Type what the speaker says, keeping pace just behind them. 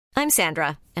I'm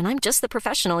Sandra, and I'm just the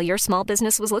professional your small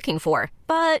business was looking for.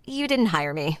 But you didn't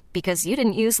hire me because you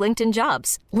didn't use LinkedIn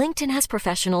Jobs. LinkedIn has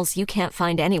professionals you can't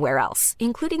find anywhere else,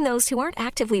 including those who aren't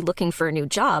actively looking for a new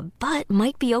job, but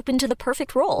might be open to the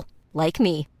perfect role, like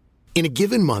me. In a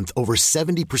given month, over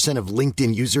 70% of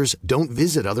LinkedIn users don't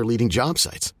visit other leading job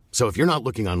sites. So if you're not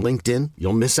looking on LinkedIn,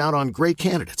 you'll miss out on great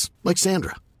candidates like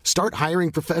Sandra. Start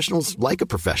hiring professionals like a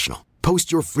professional.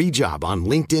 Post your free job on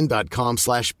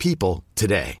linkedin.com/people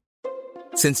today.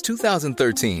 Since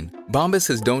 2013, Bombas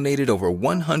has donated over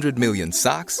 100 million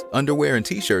socks, underwear, and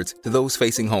T-shirts to those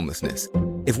facing homelessness.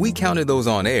 If we counted those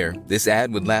on air, this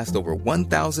ad would last over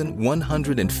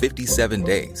 1,157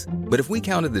 days. But if we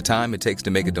counted the time it takes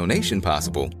to make a donation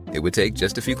possible, it would take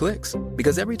just a few clicks.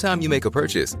 Because every time you make a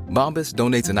purchase, Bombas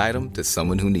donates an item to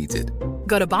someone who needs it.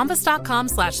 Go to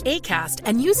bombas.com/ACAST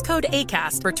and use code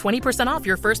ACAST for 20% off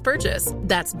your first purchase.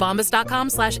 That's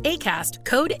bombas.com/ACAST,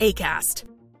 code ACAST.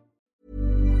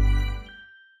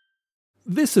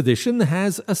 This edition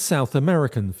has a South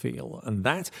American feel, and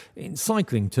that, in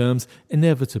cycling terms,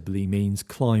 inevitably means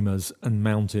climbers and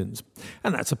mountains.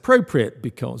 And that's appropriate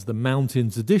because the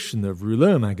mountains edition of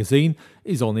Rouleur magazine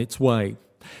is on its way.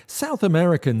 South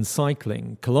American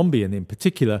cycling, Colombian in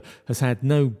particular, has had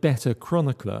no better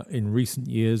chronicler in recent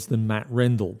years than Matt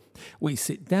Rendell. We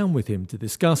sit down with him to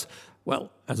discuss.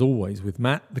 Well, as always with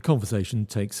Matt, the conversation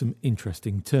takes some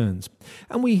interesting turns.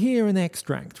 And we hear an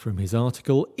extract from his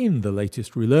article in the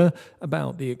latest Rouleur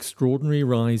about the extraordinary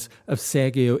rise of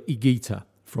Sergio Higuita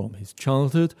from his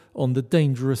childhood on the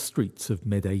dangerous streets of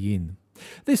Medellín.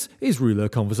 This is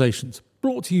Rouleur Conversations,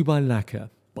 brought to you by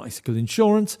Lacquer, bicycle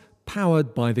insurance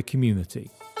powered by the community.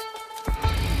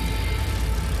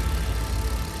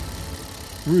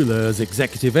 Rouleur's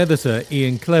executive editor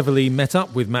Ian Cleverly met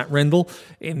up with Matt Rendell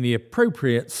in the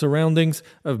appropriate surroundings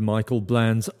of Michael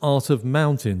Bland's Art of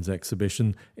Mountains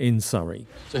exhibition in Surrey.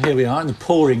 So here we are in the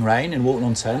pouring rain in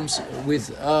Walton-on-Thames with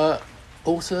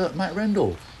author Matt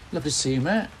Rendell. Lovely to see you,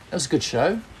 Matt. That was a good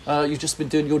show.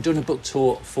 You're doing a book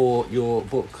tour for your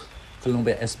book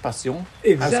Colombia es Pasión.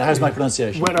 Exactly. How's my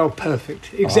pronunciation? Well,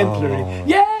 perfect. Exemplary. Oh.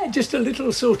 Yeah, just a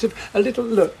little,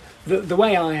 look, the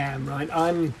way I am, right,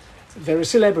 there are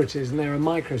celebrities and there are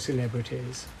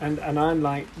micro-celebrities, and I'm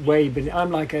like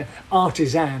I'm like an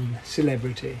artisan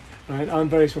celebrity, right? I'm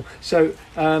very small. So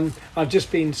I've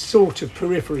just been sort of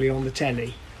peripherally on the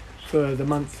telly for the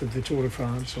month of the Tour de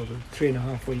France, or the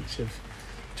 3.5 weeks of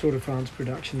Tour de France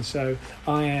production. So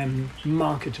I am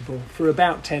marketable for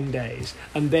about 10 days,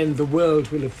 and then the world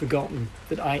will have forgotten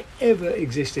that I ever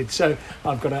existed. So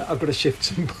I've got to shift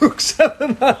some books,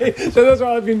 haven't I? So that's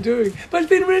what I've been doing. But it's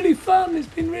been really fun. It's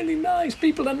been really nice.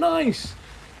 People are nice.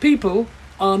 People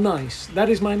are nice. That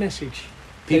is my message.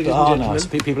 People are nice.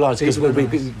 People are nice, because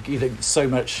we're so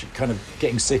much kind of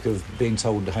getting sick of being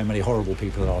told how many horrible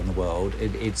people are in the world.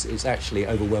 It's actually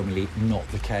overwhelmingly not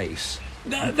the case.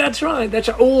 That's right.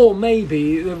 Or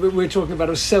maybe we're talking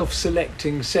about a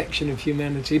self-selecting section of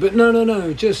humanity. But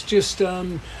no. Just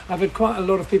I've had quite a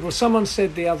lot of people. Someone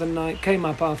said the other night, came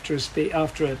up after a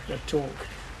talk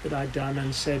that I'd done,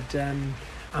 and said,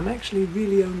 I'm actually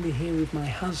really only here with my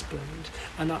husband,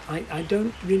 and I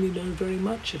don't really know very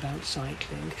much about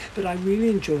cycling, but I really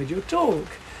enjoyed your talk.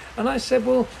 And I said,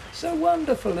 well, so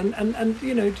wonderful. And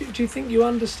you know, do you think you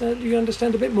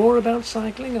understand a bit more about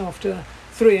cycling after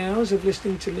 3 hours of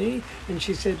listening to me? And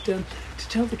she said, to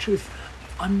tell the truth,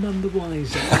 I'm none the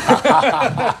wiser.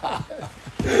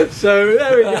 So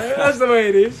there we go. That's the way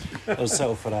it is. I'll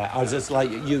settle for that. I was just like,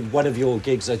 one of your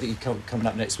gigs, I think coming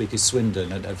up next week, is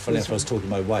Swindon. And funny enough, I was talking to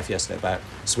my wife yesterday about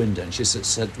Swindon. She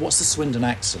said, what's the Swindon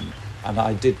accent? And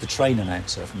I did the train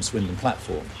announcer from Swindon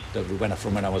platform that we went up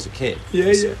from when I was a kid.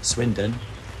 Yeah. Swindon.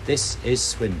 This is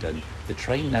Swindon. The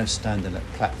train now standing at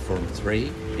platform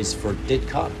 3 is for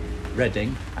Didcot,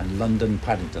 Reading and London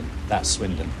Paddington. That's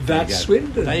Swindon. That's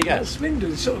Swindon. There you go. That's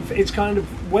Swindon. It's kind of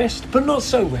west, but not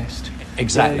so west.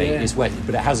 Exactly. Yeah. It's west,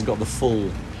 but it hasn't got the full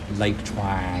lake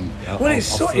twang. Well,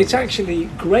 it's actually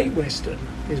Great Western,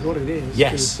 is what it is.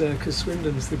 Yes. Because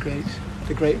Swindon's the great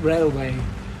railway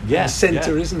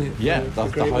centre, isn't it? Yeah, the home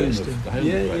of the Great Western.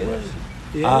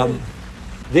 Yeah.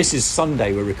 This is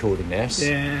Sunday, we're recording this.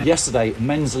 Yeah. Yesterday,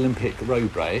 men's Olympic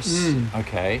road race.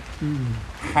 Okay.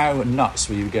 How nuts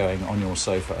were you going on your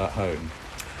sofa at home?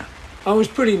 I was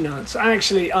pretty nuts.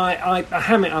 Actually, I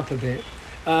ham it up a bit.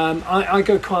 I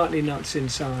go quietly nuts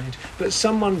inside. But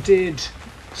someone did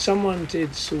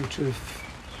sort of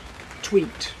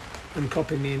tweet and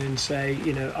copy me in and say,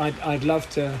 you know, I'd love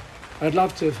to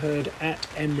have heard at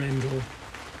M. Rendell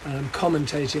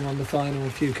commentating on the final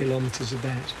few kilometres of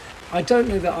that. I don't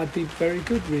know that I'd be very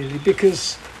good, really,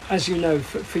 because as you know,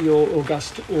 for your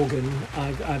august organ,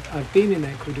 I've been in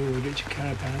Ecuador with Richard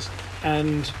Carapaz,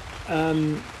 and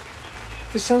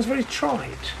this sounds very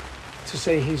trite to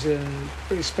say he's a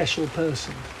very special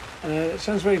person. It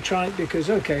sounds very trite because,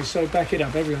 okay, so back it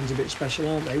up, everyone's a bit special,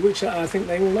 aren't they? Which I think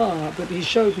they all are, but he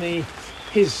showed me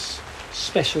his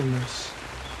specialness.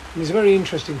 And he's a very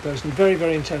interesting person, very,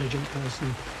 very intelligent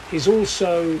person. He's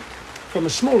also from a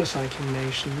smaller cycling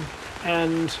nation,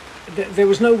 and there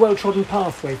was no well-trodden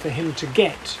pathway for him to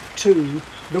get to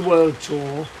the World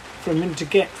Tour, for him to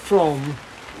get from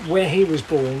where he was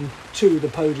born to the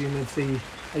podium of the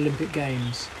Olympic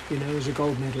Games, you know, as a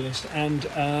gold medalist. And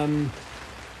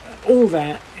all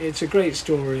that, it's a great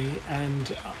story,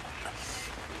 and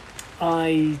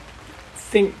I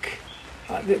think,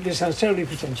 this sounds terribly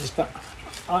pretentious, but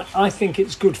I think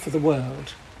it's good for the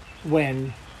world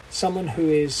when someone who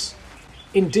is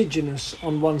indigenous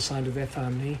on one side of their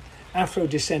family,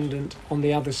 Afro-descendant on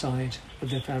the other side of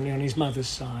their family, on his mother's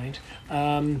side,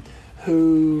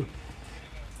 who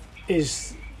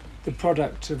is the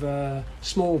product of a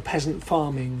small peasant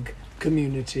farming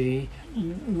community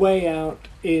way out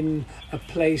in a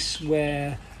place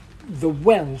where the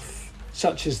wealth,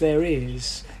 such as there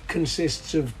is,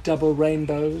 consists of double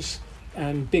rainbows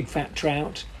and big fat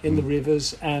trout in the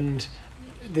rivers, and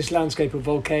this landscape of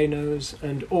volcanoes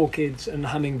and orchids and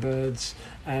hummingbirds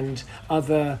and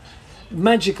other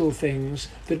magical things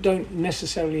that don't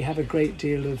necessarily have a great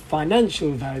deal of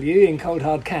financial value in cold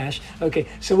hard cash. Okay,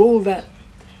 so all that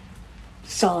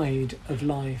side of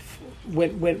life,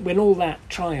 when all that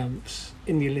triumphs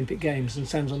in the Olympic Games and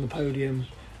stands on the podium,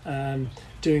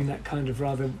 doing that kind of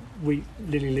rather weak,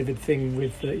 lily-livered thing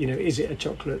with, is it a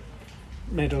chocolate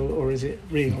medal or is it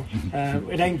real?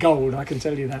 It ain't gold, I can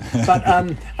tell you that. But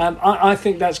I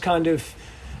think that's kind of,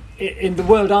 in the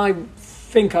world I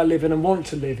think I live in and want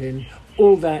to live in,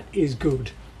 all that is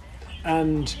good.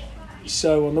 And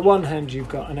so on the one hand, you've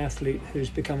got an athlete who's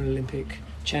become an Olympic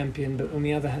champion, but on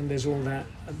the other hand, there's all that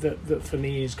for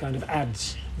me is kind of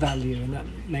adds value, and that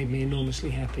made me enormously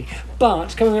happy.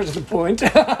 But coming back to the point,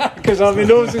 because I'm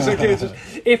enormously secure,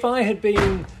 if I had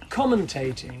been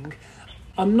commentating,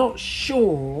 I'm not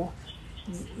sure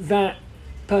that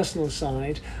personal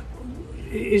side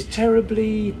is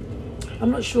terribly... I'm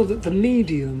not sure that the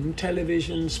medium,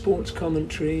 television, sports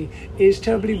commentary, is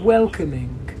terribly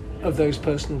welcoming of those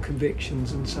personal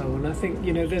convictions and so on. I think,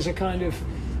 there's a kind of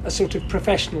a sort of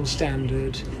professional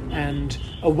standard and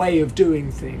a way of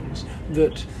doing things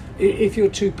that if you're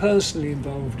too personally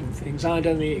involved in things, I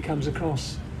don't think it comes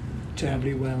across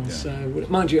terribly well. Yeah. So,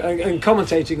 mind you, and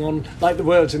commentating on like the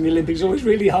Worlds and the Olympics is always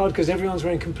really hard because everyone's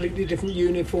wearing completely different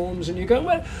uniforms, and you go,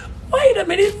 well, wait a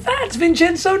minute, that's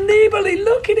Vincenzo Nibali,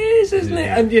 look it is, isn't it?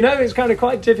 And it's kind of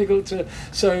quite difficult to.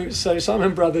 So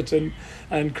Simon Brotherton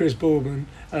and Chris Bourman,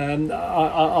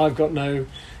 I've got no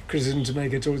criticism to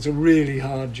make at all. It's a really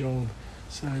hard job.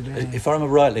 So if I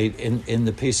remember rightly, in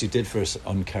the piece you did for us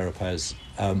on Carapaz,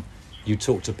 you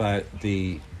talked about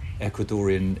the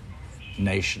Ecuadorian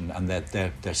nation and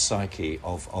their psyche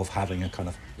of having a kind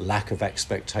of lack of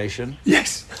expectation.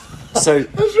 Yes. So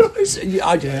that's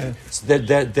right. So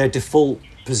their default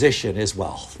position is,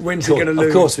 well, when's he going to lose?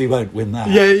 Of course we won't win that.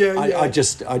 Yeah.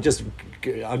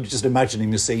 I'm just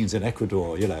imagining the scenes in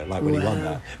Ecuador, like when he won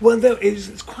that. Well,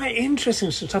 it's quite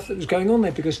interesting stuff that was going on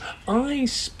there, because I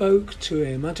spoke to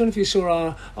him. I don't know if you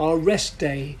saw our rest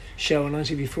day show on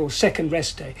ITV4, second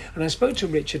rest day, and I spoke to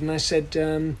Richard and I said,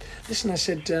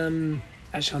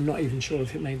 actually I'm not even sure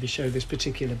if it made the show, this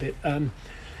particular bit.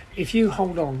 If you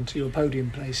hold on to your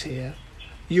podium place here,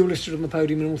 you're listed on the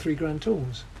podium in all 3 Grand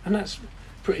Tours, and that's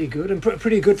pretty good, and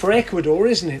pretty good for Ecuador,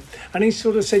 isn't it? And he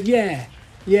sort of said, yeah.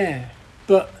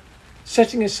 But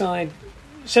setting aside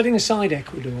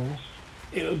Ecuador,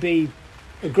 it would be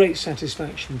a great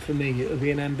satisfaction for me. It would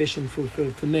be an ambition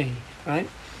fulfilled for me, right?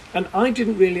 And I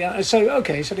didn't really... So,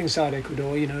 okay, setting aside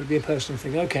Ecuador, it would be a personal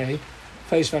thing. Okay,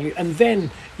 face value. And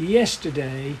then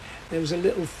yesterday, there was a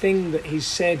little thing that he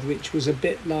said, which was a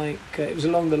bit like... it was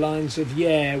along the lines of,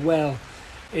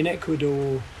 in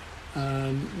Ecuador,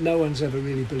 no one's ever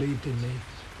really believed in me.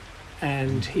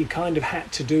 And he kind of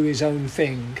had to do his own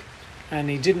thing, and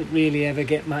he didn't really ever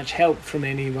get much help from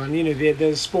anyone.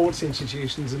 There's sports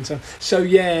institutions and so. So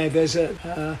there's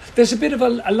a bit of a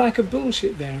lack of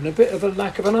bullshit there, and a bit of a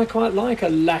lack of, and I quite like a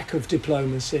lack of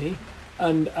diplomacy,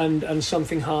 and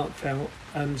something heartfelt.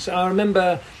 And so I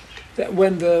remember that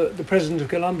when the president of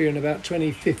Colombia in about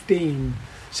 2015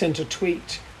 sent a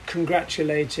tweet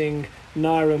congratulating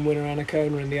Naira and Winner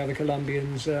Anacona and the other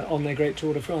Colombians on their great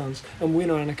Tour de France, and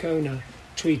Winner Anacona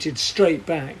tweeted straight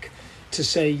back to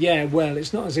say,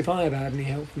 it's not as if I have had any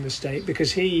help from the state,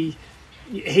 because he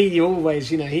he always,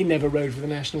 he never rode for the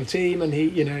national team, and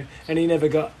he never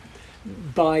got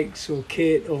bikes or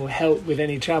kit or help with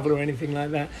any travel or anything like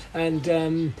that.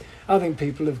 And I think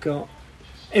people have got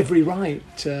every right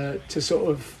to sort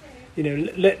of,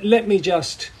 let me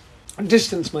just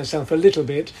distance myself a little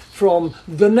bit from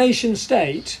the nation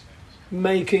state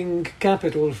making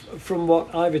capital from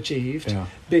what I've achieved,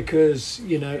 because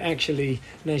actually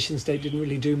nation state didn't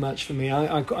really do much for me.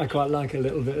 I quite like a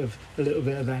little bit of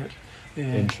that.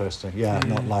 Yeah. Interesting.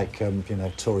 Not like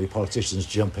Tory politicians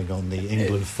jumping on the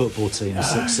England football team's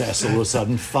success all of a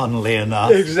sudden, funnily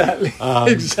enough. Exactly.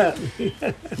 Exactly.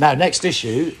 Now, next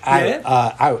issue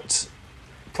out.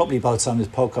 Probably by the time this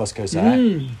podcast goes out,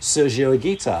 Sergio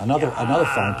Higuita, another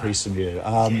fine piece from you.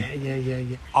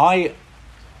 I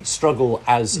struggle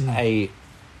as an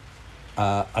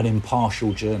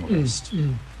impartial journalist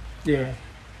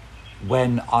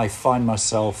when I find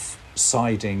myself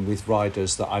siding with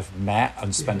riders that I've met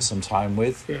and spent some time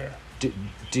with.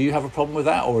 Do you have a problem with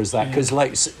that, or is that because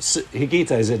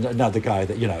Higuita is another guy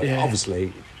that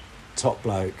obviously top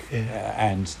bloke,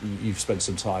 and you've spent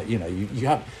some time. You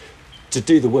have to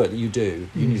do the work that you do.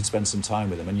 You need to spend some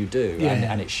time with them, and you do,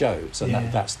 and it shows.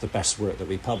 And that's the best work that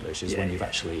we publish is when you've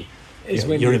actually.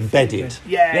 You're embedded.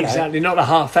 Exactly. Not a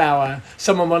half hour.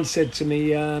 Someone once said to me,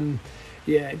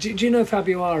 do you know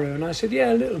Fabio Aru? And I said,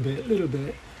 a little bit.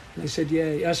 And they said,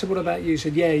 I said, what about you? He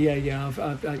said,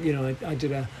 I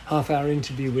did a half-hour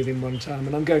interview with him one time.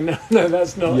 And I'm going, no,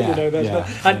 that's not, not. And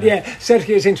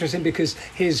Sergio is interesting because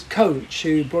his coach,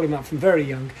 who brought him up from very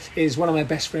young, is one of my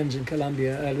best friends in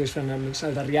Colombia, Luis Fernando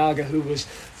Saldarriaga, who was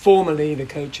formerly the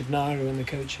coach of Nairo and the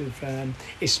coach of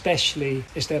especially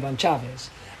Esteban Chavez.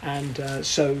 And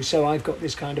so I've got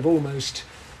this kind of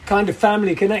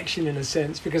family connection in a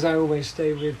sense, because I always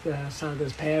stay with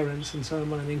Salda's parents and so on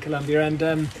when I'm in Colombia,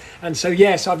 and so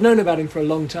yes, I've known about him for a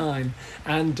long time,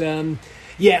 and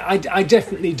I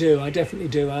definitely do.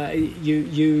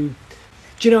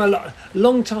 A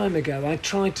long time ago I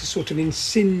tried to sort of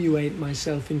insinuate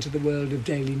myself into the world of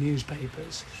daily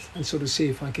newspapers and sort of see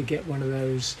if I could get one of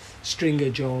those stringer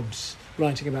jobs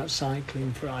writing about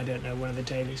cycling for, I don't know, one of the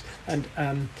dailies. And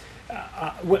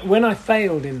when I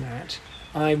failed in that,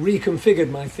 I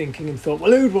reconfigured my thinking and thought,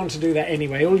 well, who'd want to do that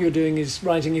anyway? All you're doing is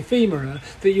writing ephemera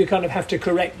that you kind of have to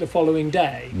correct the following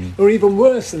day. Or even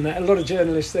worse than that, a lot of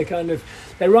journalists, they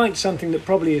write something that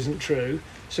probably isn't true.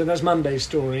 So that's Monday's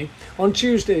story. On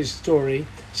Tuesday's story,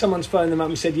 someone's phoned them up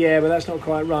and said, but that's not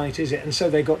quite right, is it? And so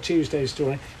they got Tuesday's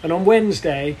story. And on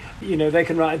Wednesday, they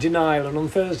can write a denial. And on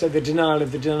Thursday, the denial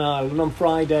of the denial. And on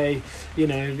Friday,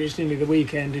 it's nearly the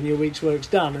weekend and your week's work's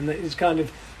done. And it's kind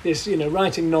of this,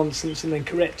 writing nonsense and then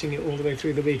correcting it all the way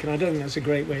through the week. And I don't think that's a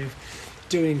great way of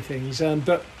doing things.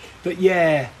 But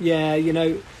when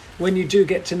you do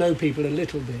get to know people a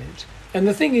little bit. And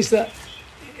the thing is that,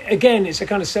 again, it's a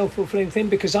kind of self-fulfilling thing,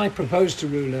 because I proposed to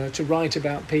Rouleur to write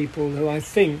about people who I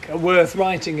think are worth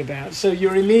writing about. So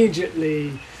you're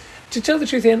immediately... To tell the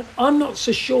truth, Ian, I'm not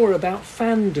so sure about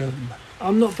fandom.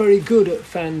 I'm not very good at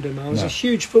fandom. I was a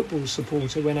huge football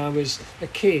supporter when I was a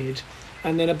kid.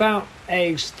 And then about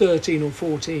age 13 or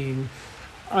 14,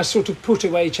 I sort of put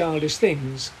away childish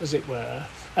things, as it were.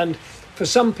 And for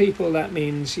some people, that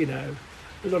means, a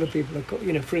lot of people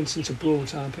are, for instance, are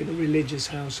brought up in a religious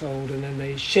household, and then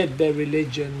they shed their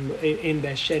religion in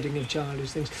their shedding of childish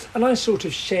things. And I sort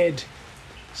of shed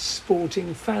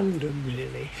sporting fandom,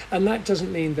 really. And that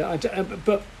doesn't mean that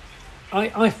but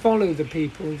I follow the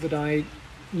people that I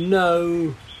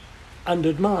know and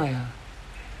admire.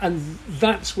 And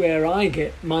that's where I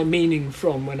get my meaning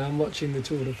from when I'm watching the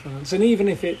Tour de France. And even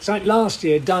if it's like last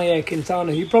year, Dyer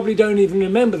Quintana, you probably don't even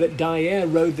remember that Dyer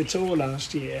rode the Tour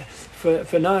last year for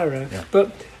Nairo. Yeah.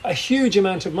 But a huge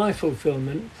amount of my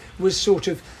fulfilment was sort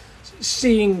of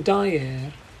seeing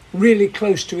Dyer really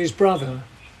close to his brother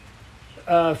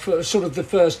for sort of the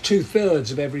first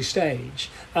 2/3 of every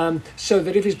stage. So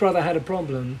that if his brother had a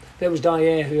problem, there was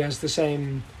Dyer, who has the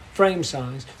same frame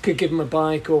size, could give him a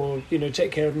bike or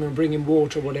take care of him and bring him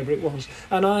water or whatever it was.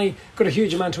 And I got a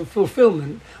huge amount of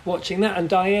fulfilment watching that. And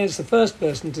Dyer's the first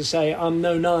person to say, I'm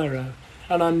no Nairo,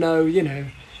 and I'm no,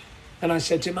 and I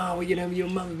said to him, your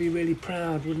mum would be really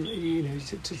proud, wouldn't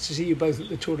to see you both at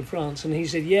the Tour de France. And he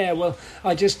said,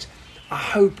 I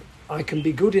hope I can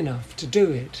be good enough to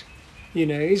do it.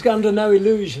 He's under no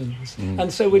illusions.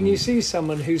 And so when you see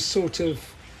someone who's who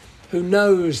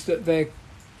knows that they're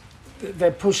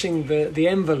pushing the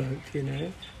envelope,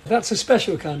 that's a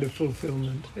special kind of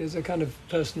fulfilment. It's a kind of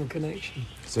personal connection.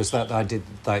 So it's that I did,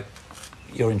 like,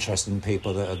 you're interested in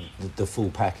people that are the full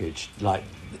package, like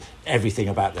everything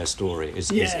about their story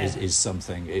is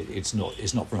something. It's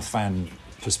not from a fan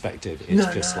perspective.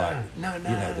 It's just no. you know,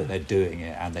 that they're doing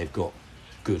it and they've got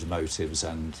good motives,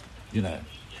 and you know.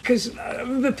 Because I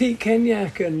remember Pete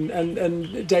Kenyak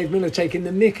and Dave Miller taking the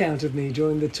mick out of me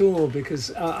during the tour,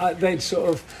 because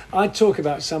I'd talk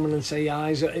about someone and say, yeah,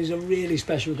 he's a really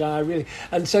special guy, really.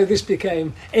 And so this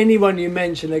became, anyone you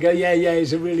mention, they go, yeah,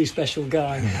 he's a really special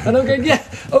guy. And I'm going, yeah,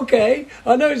 okay,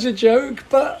 I know it's a joke,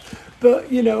 but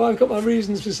you know, I've got my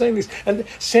reasons for saying this. And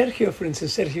Sergio, for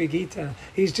instance, Sergio Higuita,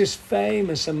 he's just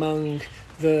famous among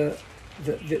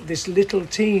this little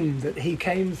team that he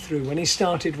came through when he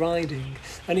started riding,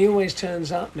 and he always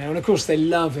turns up now, and of course they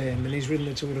love him, and he's ridden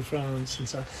the Tour de France and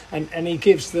so, and he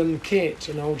gives them kit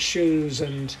and old shoes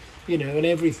and, you know, and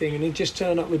everything, and he'd just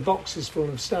turn up with boxes full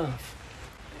of stuff.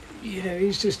 You know,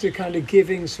 he's just a kind of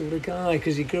giving sort of guy,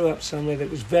 because he grew up somewhere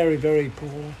that was very, very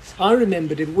poor. I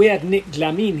remembered him, we had Nick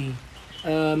Dlamini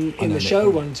in the show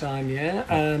one time,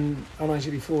 on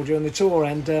ITV4 during the tour,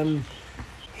 and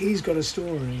he's got a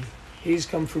story. He's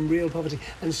come from real poverty.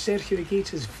 And Sergio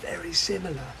Higuita's very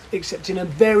similar, except in a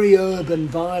very urban,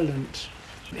 violent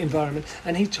environment.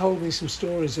 And he told me some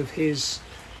stories of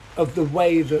the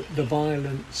way that the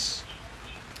violence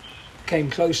came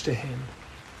close to him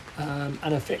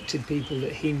and affected people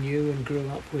that he knew and grew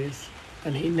up with,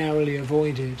 and he narrowly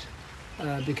avoided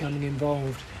becoming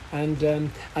involved. And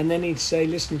then he'd say,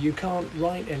 listen, you can't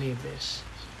write any of this,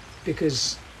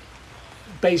 because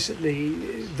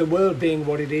basically the world being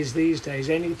what it is these days,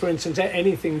 for instance,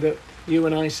 anything that you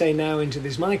and I say now into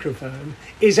this microphone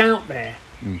is out there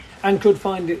and could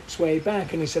find its way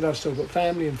back. And he said, I've still got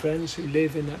family and friends who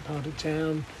live in that part of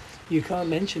town. You can't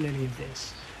mention any of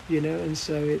this, you know. And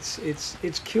so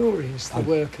it's curious, the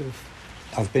work of...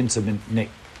 I've been to Nick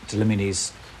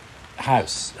Dlamini's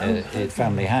house,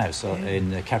 family house,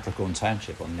 in Capricorn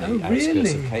Township on the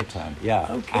outskirts of Cape Town. Yeah,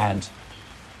 okay. And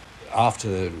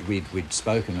after we'd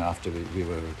spoken, after we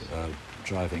were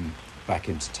driving back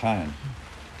into town,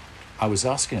 I was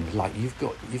asking him, like, you've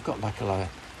got like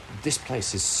this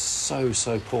place is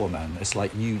so poor, man. It's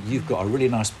like you've got a really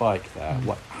nice bike there.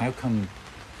 How come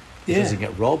it doesn't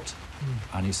get robbed?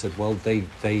 And he said, well, they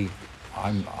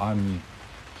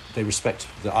respect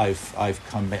that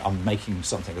I'm making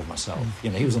something of myself.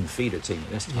 You know, he was on the feeder team at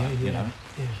this time. You know.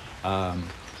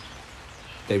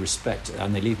 They respect,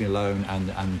 and they leave me alone,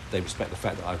 and they respect the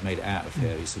fact that I've made it out of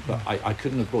here. He said, but I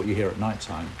couldn't have brought you here at night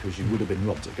time, because you would have been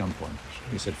robbed at gunpoint.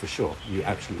 He said, for sure, you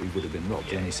absolutely would have been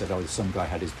robbed. And he said, some guy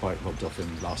had his bike robbed off him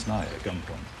last night at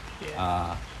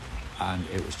gunpoint. And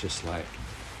it was just like,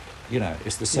 you know,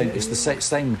 it's the same. It's the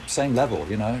same level.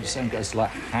 You know, same. It's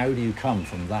like, how do you come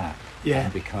from that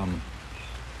and become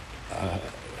a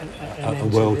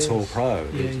world tour pro?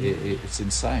 It's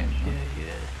insane.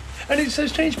 And it's so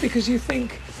strange, because you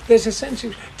think there's a sense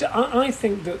of... I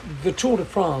think that the Tour de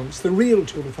France, the real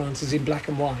Tour de France, is in black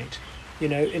and white, you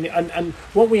know, and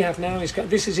what we have now is...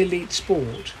 This is elite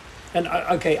sport. And,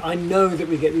 I know that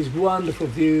we get these wonderful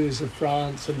views of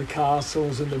France and the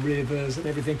castles and the rivers and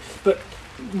everything, but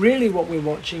really what we're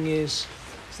watching is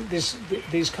this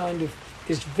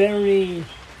very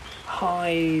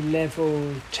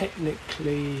high-level,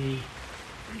 technically...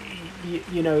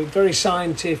 you know, very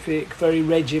scientific, very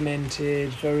regimented,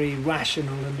 very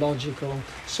rational and logical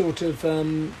sort of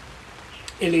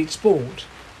elite sport.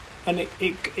 And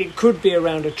it could be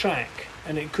around a track,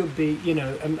 and it could be, you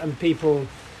know, and people,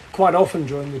 quite often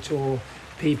during the tour,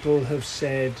 people have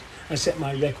said, I set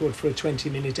my record for a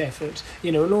 20-minute effort,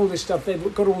 you know, and all this stuff.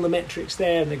 They've got all the metrics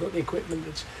there, and they've got the equipment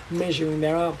that's measuring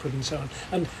their output and so on.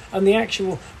 And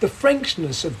the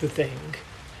Frenchness of the thing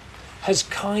has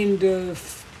kind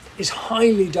of... is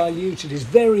highly diluted, is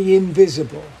very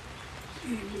invisible,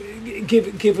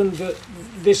 given that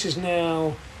this is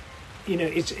now, you know,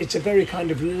 it's a very kind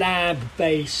of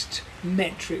lab-based,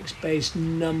 metrics-based,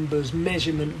 numbers,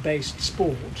 measurement-based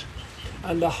sport.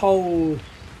 And the whole,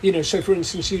 you know, so for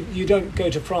instance, you don't go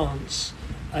to France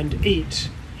and eat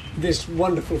this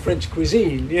wonderful French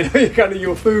cuisine, you know,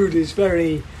 your food is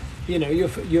very... You know,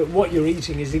 what you're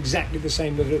eating is exactly the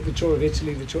same whether at the Tour of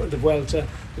Italy, the Vuelta,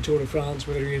 the Tour de France,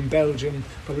 whether you're in Belgium,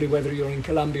 probably whether you're in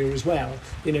Colombia as well.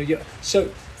 You know,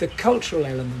 so the cultural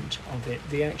element of it,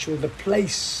 the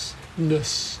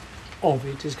placeness of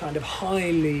it is kind of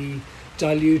highly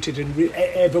diluted and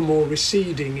ever more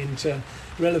receding into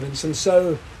relevance.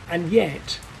 And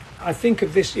yet, I think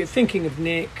of this, thinking of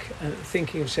Nick,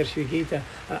 thinking of Sergio Higuita,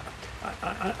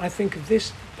 I think of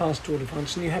this past Tour de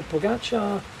France, and you had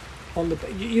Pogacar on the...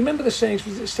 You remember the stage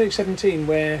 17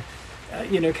 where,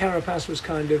 you know, Carapaz was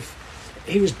kind of...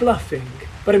 he was bluffing.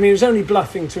 But I mean, he was only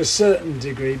bluffing to a certain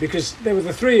degree, because there were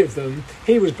the three of them.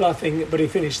 He was bluffing, but he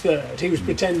finished third. He was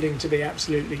pretending to be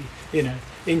absolutely,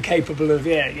 incapable of,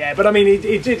 But I mean,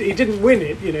 he didn't win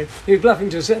it, He was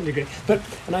bluffing to a certain degree.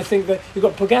 And I think that you've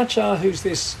got Pogačar, who's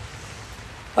this,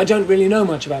 I don't really know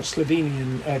much about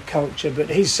Slovenian culture, but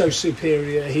he's so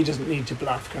superior, he doesn't need to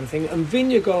bluff, kind of thing. And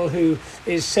Vingegaard, who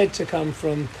is said to come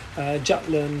from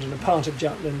Jutland, and a part of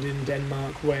Jutland in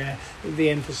Denmark, where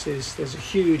there's a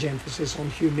huge emphasis on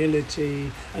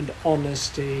humility and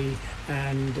honesty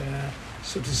and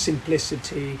sort of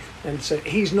simplicity. And so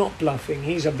he's not bluffing,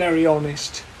 he's a very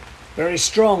honest, very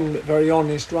strong, but very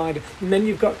honest rider. And then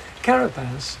you've got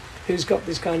Carapaz, who's got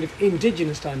this kind of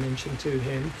indigenous dimension to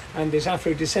him, and this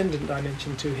Afro-descendant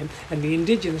dimension to him, and the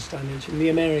indigenous dimension, the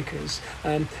Americas.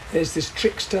 There's this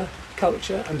trickster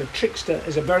culture, and the trickster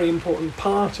is a very important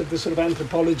part of the sort of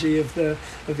anthropology of the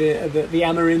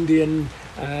Amerindian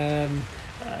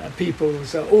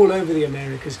peoples all over the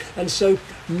Americas. And so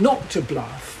not to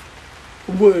bluff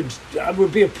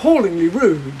would be appallingly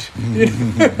rude.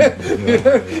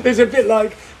 It's a bit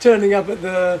like turning up at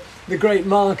the great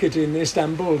market in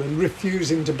Istanbul and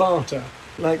refusing to barter,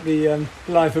 like the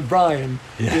Life of Brian.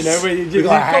 Yes. Where you've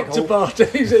got to barter.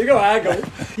 You've got to haggle.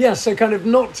 Yeah, so kind of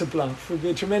not to bluff would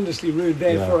be tremendously rude.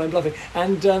 Therefore, I'm bluffing.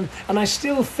 And I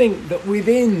still think that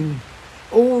within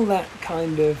all that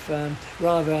kind of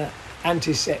rather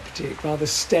antiseptic, rather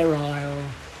sterile,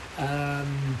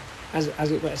 as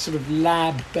it were, sort of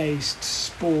lab-based,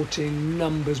 sporting,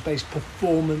 numbers-based,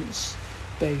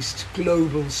 performance-based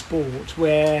global sport,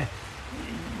 where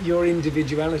your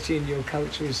individuality and your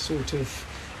culture is sort of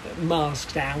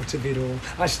masked out of it all.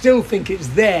 I still think it's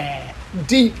there,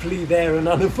 deeply there and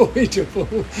unavoidable,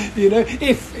 but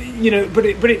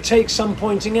it takes some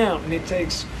pointing out, and it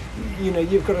takes,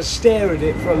 you've got to stare at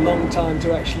it for a long time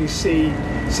to actually see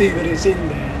that it's in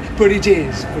there. But it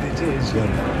is.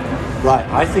 Yeah. Right,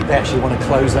 I think they actually want to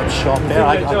close up shop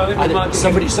there.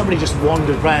 Somebody just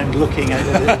wandered round looking at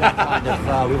that kind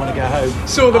of, we want to go home.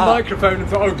 Saw the microphone and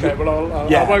thought, okay, well,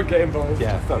 I won't get involved.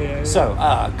 Yeah. So,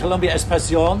 Columbia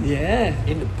Especial. Yeah.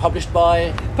 Published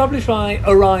by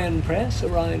Orion Press.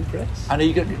 And do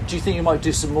you think you might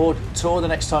do some more tour the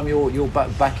next time you're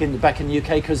back in the UK?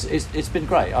 Because it's been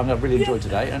great. I've really enjoyed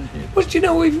today. And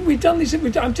well, we've done this.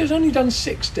 I've just only done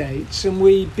 6 dates, and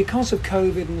because of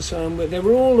COVID and so on, they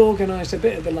were all organised a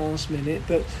bit at the last minute,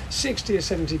 but 60 or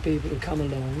 70 people have come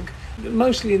along,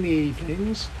 mostly in the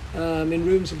evenings, in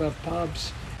rooms above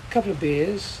pubs, a couple of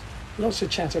beers, lots of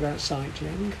chat about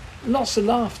cycling, lots of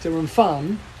laughter and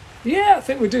fun. Yeah, I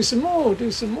think we'll do some more.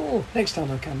 Next time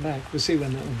I come back, we'll see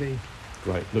when that will be.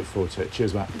 Great, look forward to it.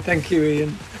 Cheers, Matt. Thank you,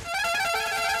 Ian.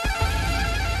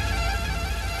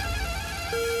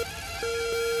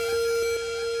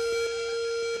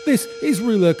 This is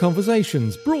Rouleur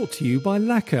Conversations, brought to you by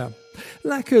Lacquer.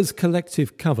 Lacquer's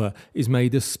collective cover is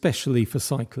made especially for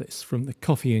cyclists, from the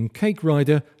coffee and cake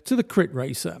rider to the crit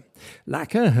racer.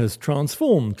 Lacquer has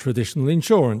transformed traditional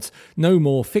insurance. No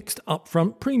more fixed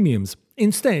upfront premiums.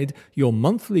 Instead, your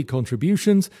monthly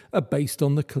contributions are based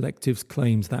on the collective's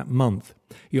claims that month.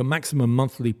 Your maximum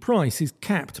monthly price is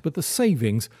capped, but the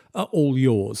savings are all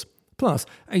yours. Plus,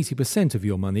 80% of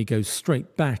your money goes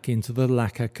straight back into the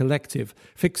Lacquer collective,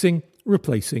 fixing,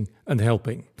 replacing and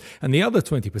helping. And the other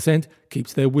 20%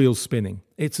 keeps their wheels spinning.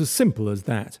 It's as simple as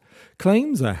that.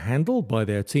 Claims are handled by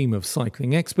their team of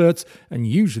cycling experts and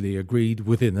usually agreed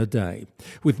within a day,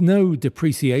 with no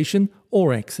depreciation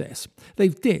or excess.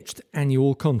 They've ditched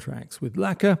annual contracts with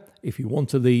Lacquer. If you want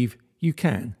to leave, you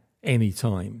can,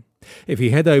 anytime. If you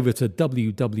head over to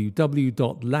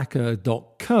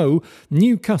www.lacquer.co,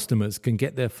 new customers can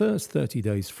get their first 30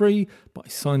 days free by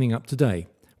signing up today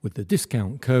with the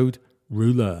discount code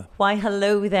Rouleur. Why,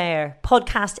 hello there.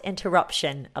 Podcast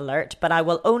interruption alert, but I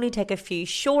will only take a few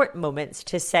short moments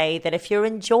to say that if you're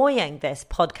enjoying this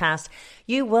podcast,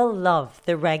 you will love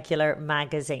the regular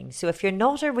magazine. So if you're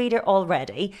not a reader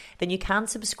already, then you can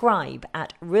subscribe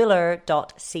at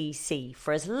rouleur.cc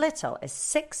for as little as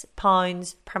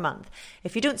 £6 per month.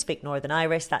 If you don't speak Northern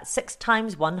Irish, that's 6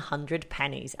 times 100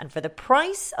 pennies. And for the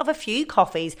price of a few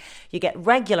coffees, you get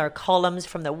regular columns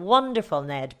from the wonderful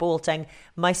Ned Bolting,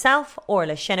 myself,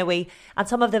 Orla Shinaway, and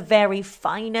some of the very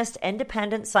finest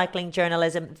independent cycling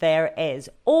journalism there is,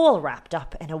 all wrapped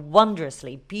up in a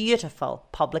wondrously beautiful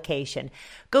publication.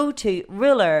 Go to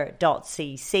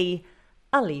rouleur.cc.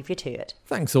 I'll leave you to it.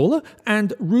 Thanks, Orla.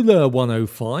 And Rouleur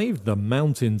 105, the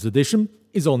Mountains edition,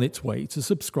 is on its way to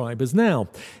subscribers now.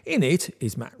 In it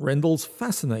is Matt Rendell's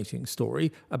fascinating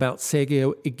story about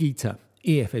Sergio Higuita,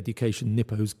 EF Education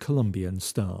Nippo's Colombian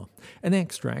star. An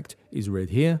extract is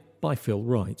read here by Phil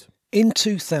Wright. In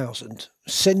 2000,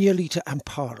 Señorita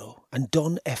Amparo and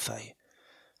Don Efe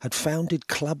had founded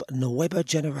Club Nueva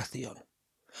Generación.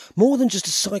 More than just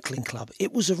a cycling club,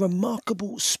 it was a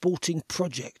remarkable sporting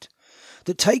project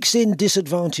that takes in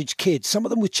disadvantaged kids, some of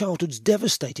them with childhoods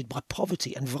devastated by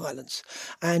poverty and violence,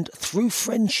 and through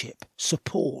friendship,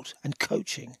 support and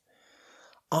coaching,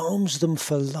 arms them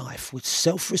for life with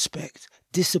self-respect,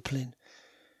 discipline,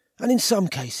 and in some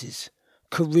cases,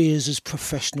 careers as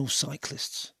professional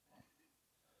cyclists.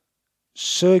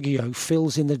 Sergio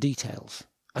fills in the details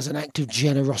as an act of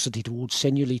generosity towards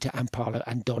Señorita Amparo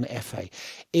and Don Efe.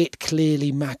 It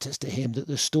clearly matters to him that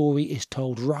the story is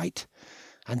told right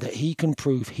and that he can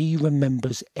prove he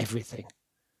remembers everything.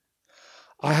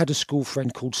 I had a school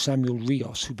friend called Samuel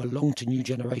Rios who belonged to New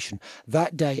Generation.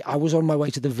 That day I was on my way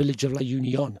to the village of La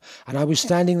Unión and I was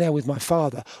standing there with my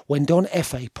father when Don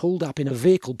Efe pulled up in a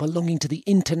vehicle belonging to the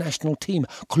international team,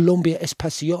 Colombia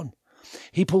Espación.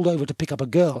 He pulled over to pick up a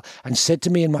girl and said to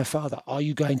me and my father, "Are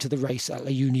you going to the race at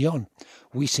La Unión?"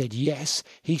 We said yes.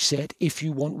 He said, "If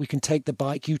you want, we can take the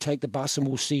bike, you take the bus and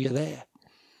we'll see you there."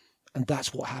 And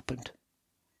that's what happened.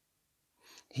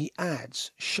 He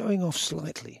adds, showing off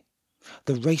slightly,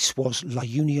 the race was La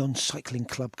Unión Cycling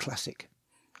Club Classic.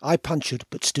 I punctured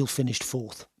but still finished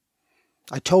fourth.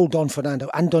 I told Don Fernando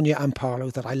and Doña Amparo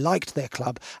that I liked their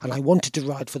club and I wanted to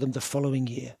ride for them the following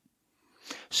year.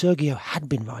 Sergio had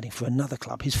been riding for another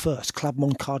club, his first, Club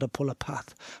Moncada por la Paz,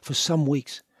 for some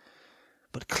weeks.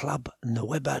 But Club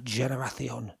Nueva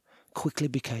Generación quickly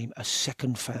became a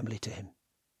second family to him.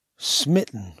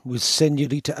 Smitten with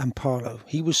Señorita Amparo,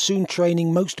 he was soon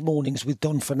training most mornings with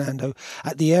Don Fernando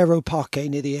at the Aeroparque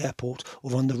near the airport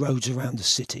or on the roads around the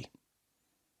city.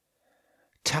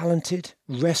 Talented,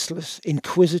 restless,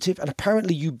 inquisitive and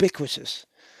apparently ubiquitous,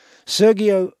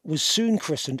 Sergio was soon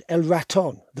christened El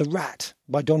Raton, the Rat,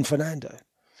 by Don Fernando.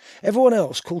 Everyone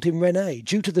else called him René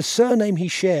due to the surname he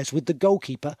shares with the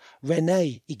goalkeeper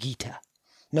René Higuita,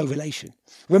 no relation,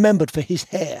 remembered for his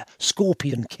hair,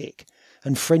 scorpion kick,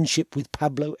 and friendship with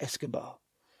Pablo Escobar.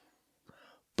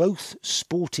 Both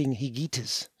sporting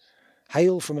Higuitas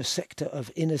hail from a sector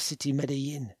of inner-city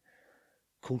Medellín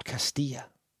called Castilla,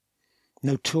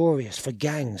 notorious for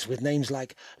gangs with names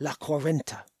like La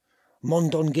Cuarenta,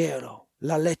 Mondonguero,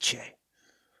 La Leche,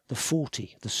 the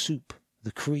 40, the soup,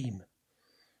 the cream,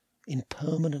 in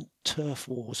permanent turf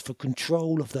wars for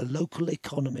control of the local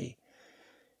economy,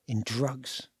 in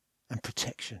drugs and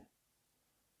protection.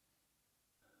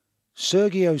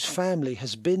 Sergio's family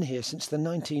has been here since the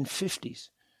 1950s,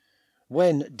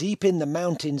 when, deep in the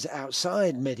mountains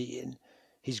outside Medellín,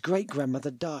 his great-grandmother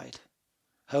died.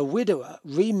 Her widower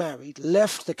remarried,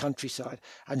 left the countryside,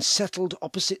 and settled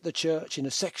opposite the church in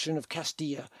a section of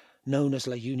Castilla known as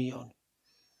La Unión.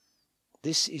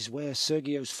 This is where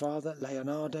Sergio's father,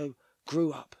 Leonardo,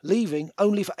 grew up, leaving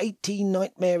only for 18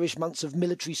 nightmarish months of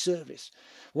military service,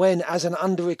 when, as an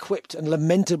under-equipped and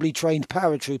lamentably trained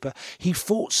paratrooper, he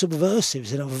fought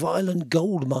subversives in a violent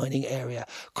gold mining area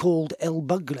called El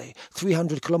Bugle,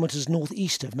 300 kilometers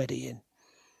northeast of Medellín.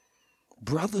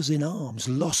 Brothers in arms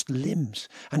lost limbs,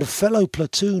 and a fellow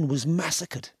platoon was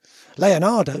massacred.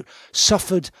 Leonardo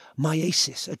suffered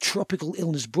myiasis, a tropical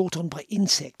illness brought on by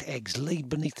insect eggs laid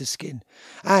beneath the skin,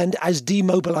 and, as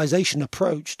demobilization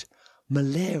approached,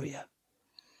 malaria.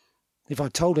 If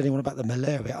I'd told anyone about the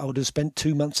malaria, I would have spent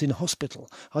 2 months in hospital.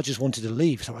 I just wanted to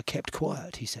leave, so I kept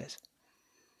quiet, he says.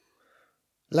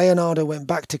 Leonardo went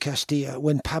back to Castilla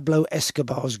when Pablo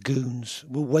Escobar's goons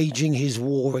were waging his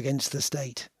war against the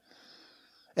state.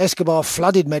 Escobar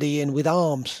flooded Medellín with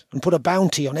arms and put a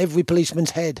bounty on every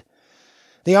policeman's head.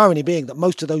 The irony being that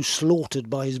most of those slaughtered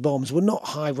by his bombs were not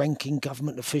high-ranking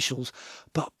government officials,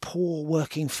 but poor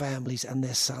working families and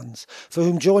their sons, for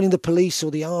whom joining the police or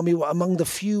the army were among the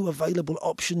few available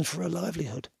options for a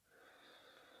livelihood.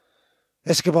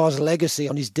 Escobar's legacy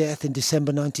on his death in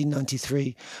December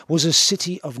 1993 was a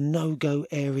city of no-go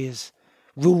areas,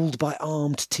 ruled by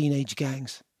armed teenage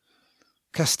gangs.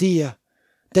 Castilla,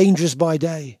 dangerous by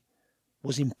day,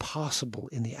 was impassable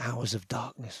in the hours of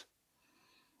darkness.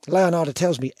 Leonardo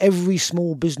tells me every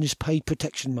small business paid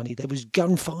protection money. There was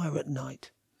gunfire at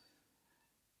night.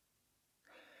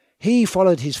 He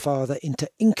followed his father into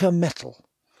Inca Metal,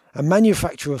 a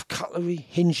manufacturer of cutlery,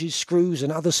 hinges, screws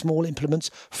and other small implements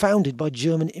founded by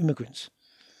German immigrants.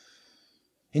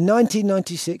 In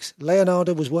 1996,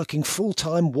 Leonardo was working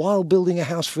full-time while building a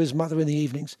house for his mother in the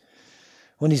evenings,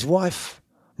 when his wife,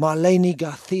 Marlene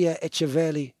Garcia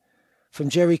Echeverri, from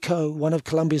Jericho, one of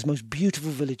Colombia's most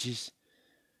beautiful villages,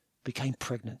 became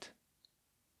pregnant.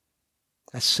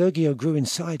 As Sergio grew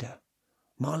inside her,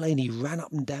 Marlene ran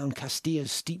up and down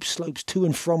Castilla's steep slopes to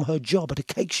and from her job at a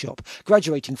cake shop,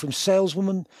 graduating from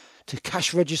saleswoman to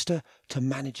cash register to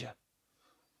manager.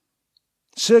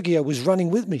 Sergio was running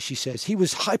with me, she says. He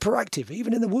was hyperactive,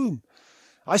 even in the womb.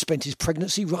 I spent his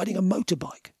pregnancy riding a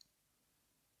motorbike.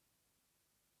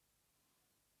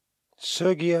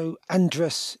 Sergio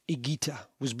Andres Higuita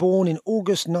was born in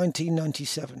August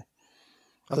 1997.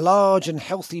 A large and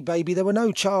healthy baby, there were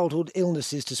no childhood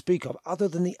illnesses to speak of other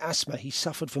than the asthma he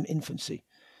suffered from infancy.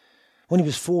 When he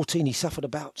was 14, he suffered a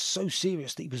bout so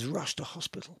serious that he was rushed to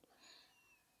hospital.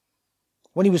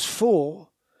 When he was 4,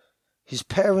 his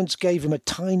parents gave him a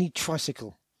tiny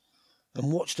tricycle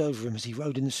and watched over him as he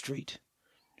rode in the street.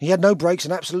 He had no brakes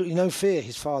and absolutely no fear,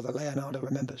 his father, Leonardo,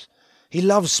 remembers. He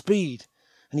loved speed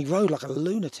and he rode like a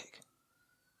lunatic.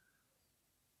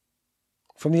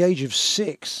 From the age of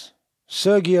 6,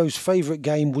 Sergio's favourite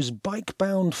game was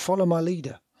bike-bound follow my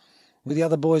leader with the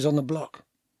other boys on the block.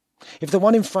 If the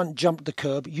one in front jumped the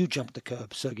curb, you jumped the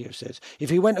curb, Sergio says. If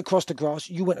he went across the grass,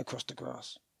 you went across the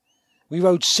grass. We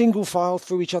rode single file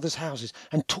through each other's houses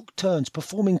and took turns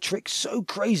performing tricks so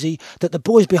crazy that the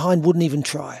boys behind wouldn't even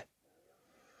try.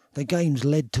 The games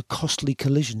led to costly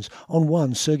collisions. On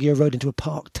one, Sergio rode into a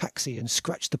park taxi and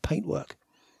scratched the paintwork.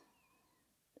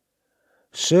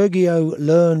 Sergio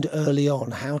learned early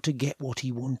on how to get what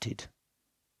he wanted.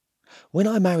 When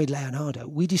I married Leonardo,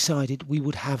 we decided we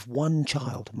would have one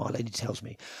child, my lady tells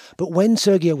me. But when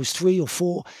Sergio was 3 or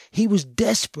 4, he was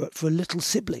desperate for a little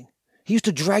sibling. He used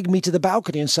to drag me to the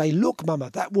balcony and say, "Look, Mama,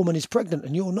 that woman is pregnant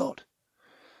and you're not."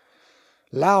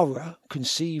 Laura,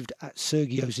 conceived at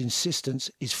Sergio's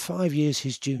insistence, is 5 years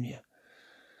his junior.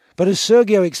 But as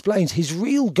Sergio explains, his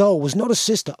real goal was not a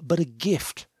sister, but a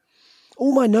gift.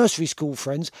 All my nursery school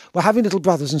friends were having little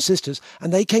brothers and sisters,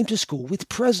 and they came to school with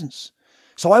presents.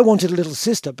 So I wanted a little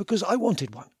sister because I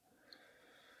wanted one.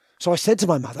 So I said to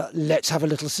my mother, "Let's have a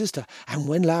little sister." And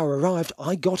when Laura arrived,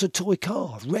 I got a toy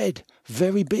car, red,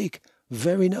 very big,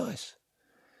 very nice.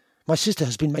 My sister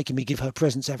has been making me give her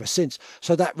presents ever since,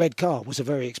 so that red car was a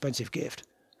very expensive gift.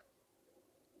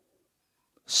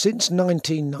 Since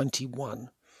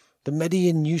 1991, the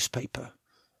Medellín newspaper,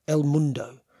 El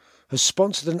Mundo, has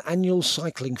sponsored an annual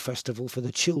cycling festival for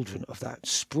the children of that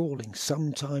sprawling,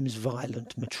 sometimes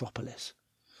violent metropolis.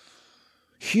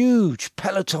 Huge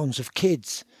pelotons of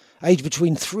kids, aged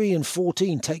between 3 and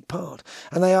 14, take part,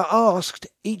 and they are asked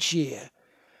each year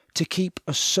to keep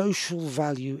a social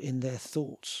value in their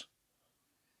thoughts.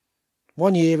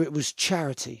 One year it was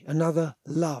charity, another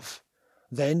love.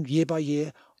 Then, year by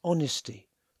year, honesty,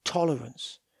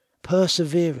 tolerance,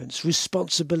 perseverance,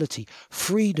 responsibility,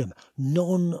 freedom,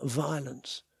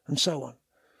 non-violence, and so on.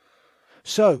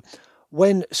 So,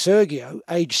 when Sergio,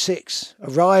 age 6,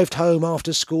 arrived home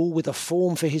after school with a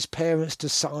form for his parents to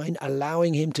sign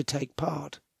allowing him to take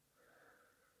part,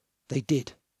 they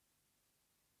did.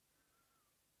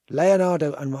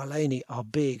 Leonardo and Marlene are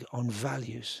big on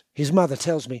values. His mother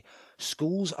tells me,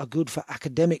 schools are good for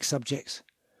academic subjects,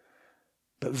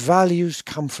 but values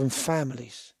come from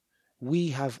families. We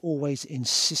have always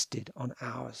insisted on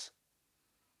ours.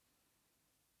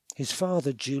 His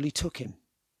father duly took him,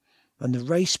 and the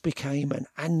race became an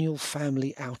annual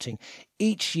family outing.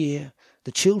 Each year,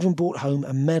 the children brought home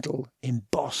a medal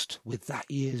embossed with that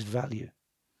year's value.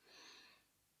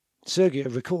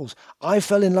 Sergio recalls, "I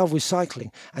fell in love with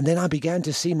cycling, and then I began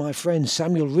to see my friend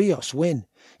Samuel Rios win.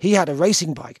 He had a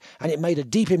racing bike, and it made a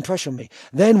deep impression on me.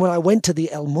 Then when I went to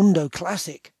the El Mundo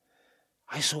Classic,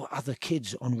 I saw other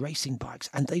kids on racing bikes,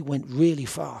 and they went really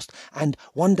fast. And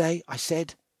one day I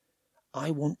said,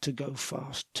 I want to go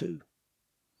fast too."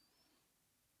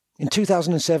 In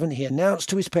 2007, he announced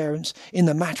to his parents, in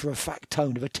the matter-of-fact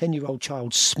tone of a 10-year-old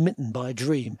child smitten by a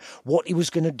dream, what he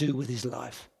was going to do with his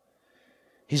life.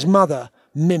 His mother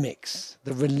mimics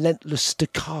the relentless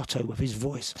staccato of his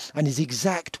voice and his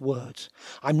exact words.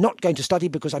 "I'm not going to study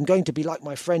because I'm going to be like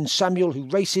my friend Samuel who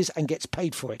races and gets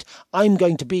paid for it. I'm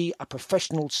going to be a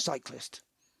professional cyclist."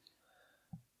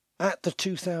 At the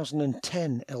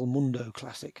 2010 El Mundo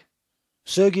Classic,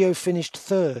 Sergio finished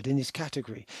 3rd in his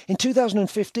category. In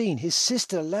 2015, his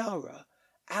sister Laura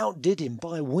outdid him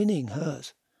by winning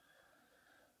hers.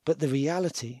 But the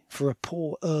reality for a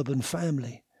poor urban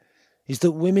family is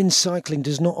that women's cycling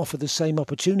does not offer the same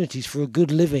opportunities for a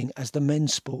good living as the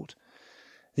men's sport.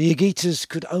 The Higuitas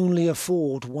could only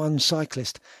afford one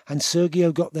cyclist, and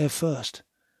Sergio got there first.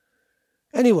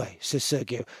 "Anyway," says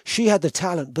Sergio, "she had the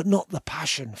talent but not the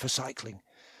passion for cycling.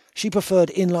 She preferred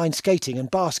inline skating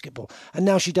and basketball, and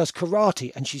now she does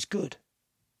karate and she's good."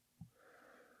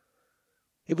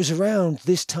 It was around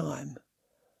this time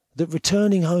that,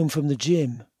 returning home from the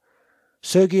gym,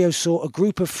 Sergio saw a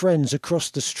group of friends across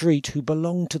the street who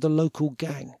belonged to the local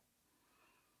gang.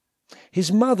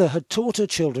 His mother had taught her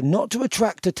children not to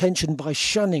attract attention by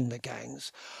shunning the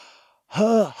gangs.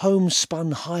 Her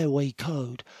homespun highway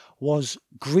code was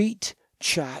greet,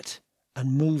 chat,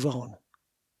 and move on.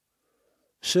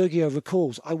 Sergio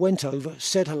recalls, I went over,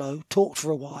 said hello, talked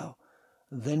for a while,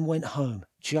 then went home,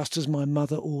 just as my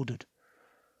mother ordered.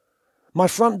 My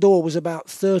front door was about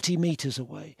 30 metres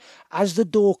away. As the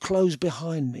door closed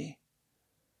behind me,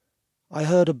 I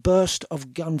heard a burst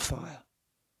of gunfire.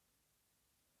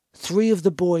 3 of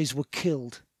the boys were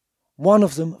killed, one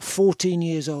of them 14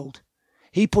 years old.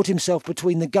 He put himself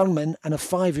between the gunmen and a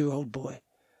 5-year-old boy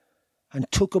and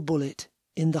took a bullet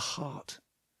in the heart.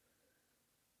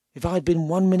 If I had been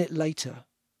 1 minute later,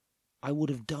 I would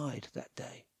have died that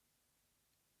day.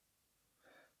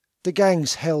 The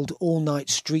gangs held all-night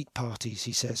street parties,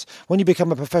 he says. When you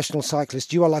become a professional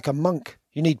cyclist, you are like a monk.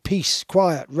 You need peace,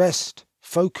 quiet, rest,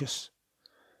 focus.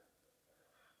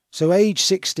 So, age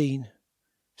 16,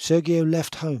 Sergio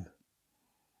left home.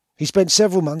 He spent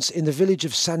several months in the village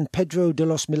of San Pedro de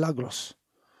los Milagros,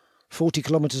 40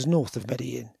 kilometres north of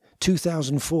Medellín,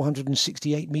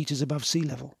 2,468 metres above sea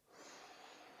level.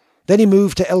 Then he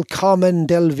moved to El Carmen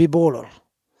del Viboral,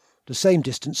 the same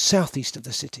distance southeast of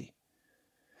the city.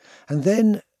 And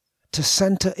then to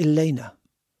Santa Elena,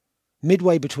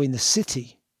 midway between the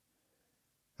city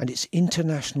and its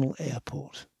international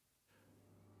airport.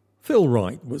 Phil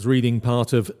Wright was reading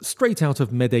part of Straight Out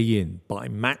of Medellín by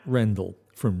Matt Rendell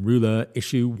from Rouleur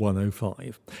issue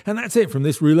 105. And that's it from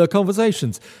this Rouleur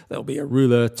Conversations. There'll be a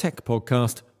Rouleur Tech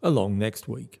podcast along next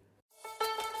week.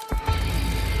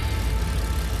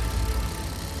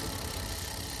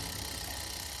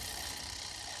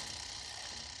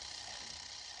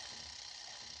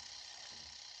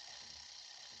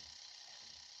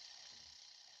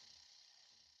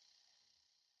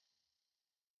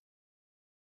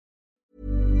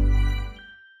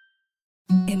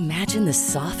 Imagine the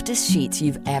softest sheets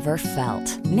you've ever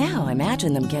felt. Now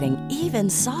imagine them getting even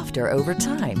softer over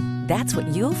time. That's what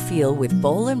you'll feel with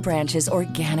Boll & Branch's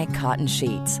organic cotton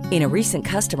sheets. In a recent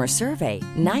customer survey,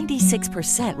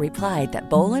 96% replied that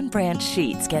Boll & Branch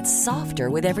sheets get softer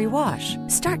with every wash.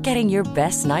 Start getting your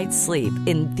best night's sleep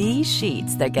in these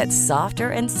sheets that get softer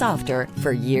and softer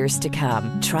for years to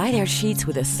come. Try their sheets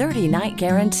with a 30-night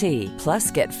guarantee. Plus,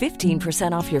 get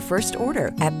 15% off your first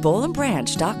order at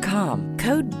bollandbranch.com.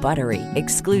 Code BUTTERY.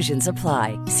 Exclusions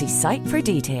apply. See site for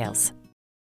details.